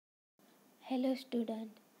Hello student,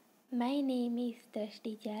 my name is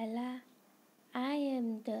Drashti Jala. I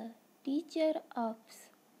am the teacher of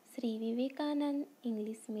Sri Vivekanand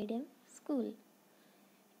English Medium School.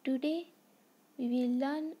 Today we will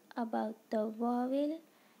learn about the vowel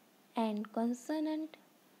and consonant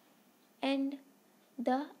and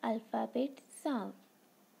the alphabet sound.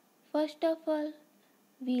 First of all,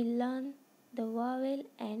 we learn the vowel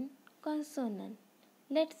and consonant.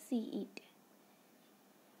 Let's see it.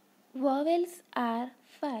 Vowels are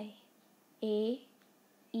 5: A,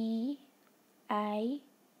 E, I,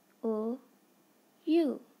 O,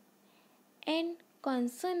 U, and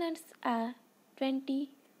consonants are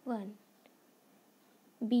 21: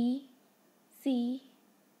 B, C,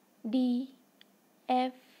 D,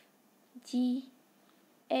 F, G,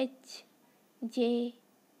 H, J,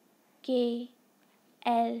 K,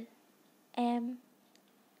 L, M,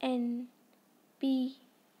 N, P,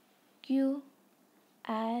 Q,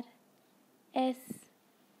 R, S,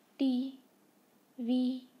 T,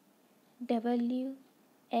 V, W,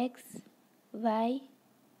 X, Y,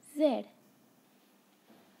 Z.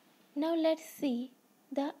 Now let's see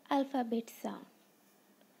the alphabet sound.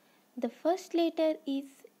 The first letter is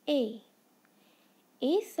A.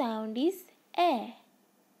 A sound is A.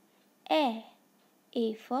 A.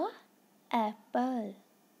 A for apple.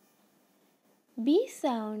 B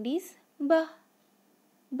sound is B.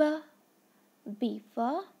 B. B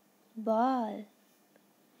for ball.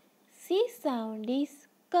 C sound is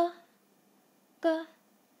K. K.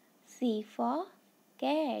 C for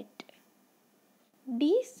cat.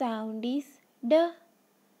 D sound is D.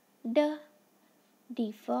 D.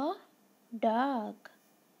 D for dog.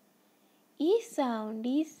 E sound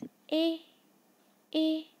is A.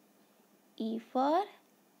 A. E for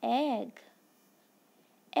egg.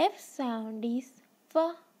 F sound is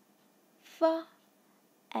F. F.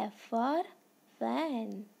 F for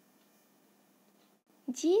fan.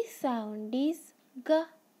 G sound is G.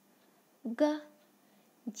 G.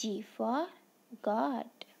 G for God.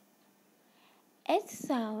 H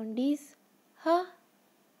sound is H.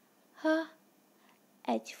 H.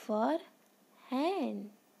 H for hand.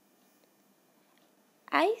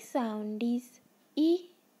 I sound is E.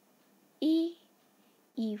 E.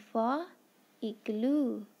 E for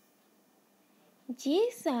igloo. J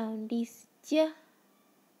sound is J.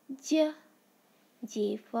 J.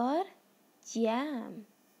 J for jam.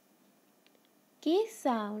 K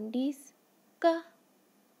sound is K.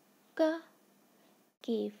 K.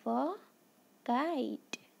 K for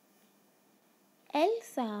kite. L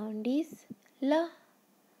sound is L.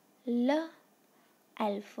 L.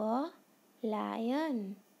 L for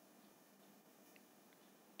lion.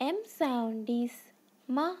 M sound is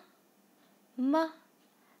M. M.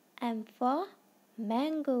 M for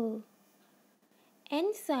mango.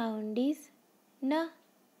 N sound is N.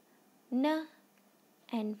 N.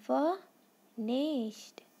 N for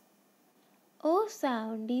nest. O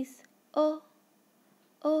sound is O.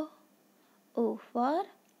 O. O for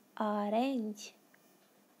orange.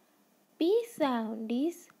 P sound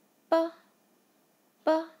is P.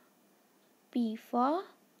 P. P for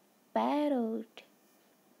parrot.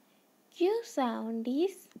 Q sound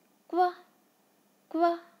is Q.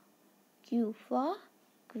 Q. Q for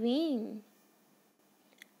queen.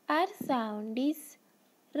 R sound is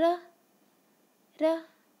R. R.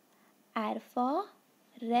 R for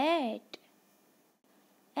rat.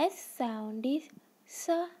 S sound is S.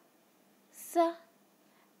 S.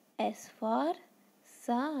 S for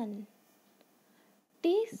sun.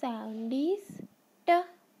 T sound is T.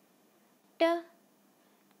 T.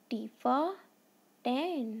 T for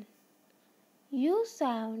ten. U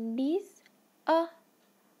sound is A.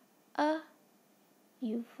 A.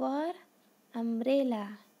 U for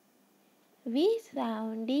umbrella. V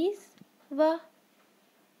sound is V.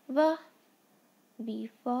 V. V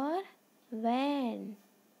for van.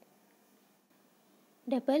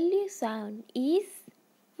 W sound is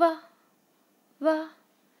V. V.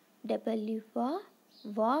 W for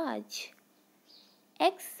watch.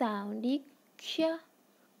 X sound is X.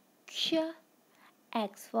 X.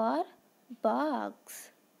 X for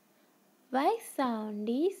box. Y sound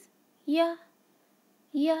is Y.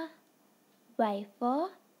 Y. Y for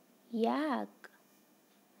yak.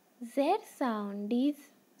 Z sound is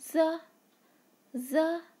Z.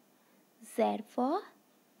 Z. Z for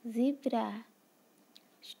zebra.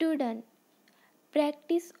 Student,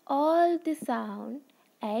 practice all the sound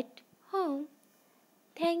at home.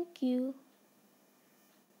 Thank you.